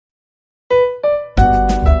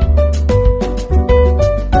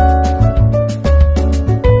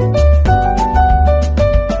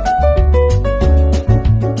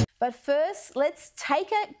let's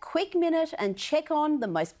take a quick minute and check on the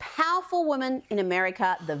most powerful woman in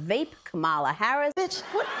America, the Veep, Kamala Harris. Bitch,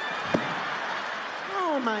 what?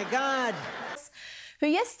 Oh my God. Who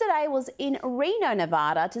yesterday was in Reno,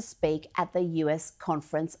 Nevada to speak at the US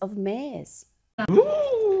Conference of Mayors.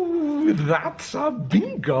 Ooh, that's a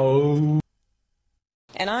bingo.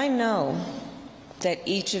 And I know that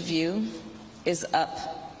each of you is up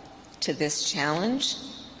to this challenge.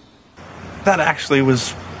 That actually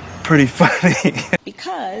was pretty funny.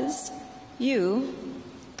 Because you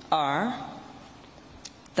are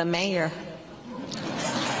the mayor.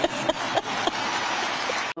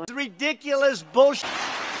 Ridiculous bullshit.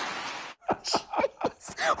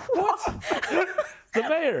 What? The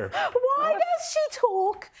mayor. Why does she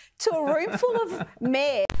talk to a room full of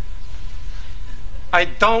mayors I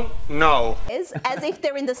don't know. as if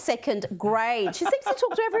they're in the second grade? She seems to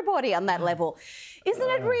talk to everybody on that level. Isn't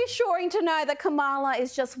it reassuring to know that Kamala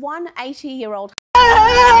is just one 80-year-old?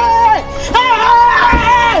 Why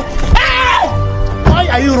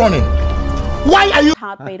are you running? Why are you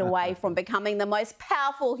Heartbeat away from becoming the most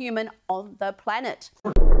powerful human on the planet?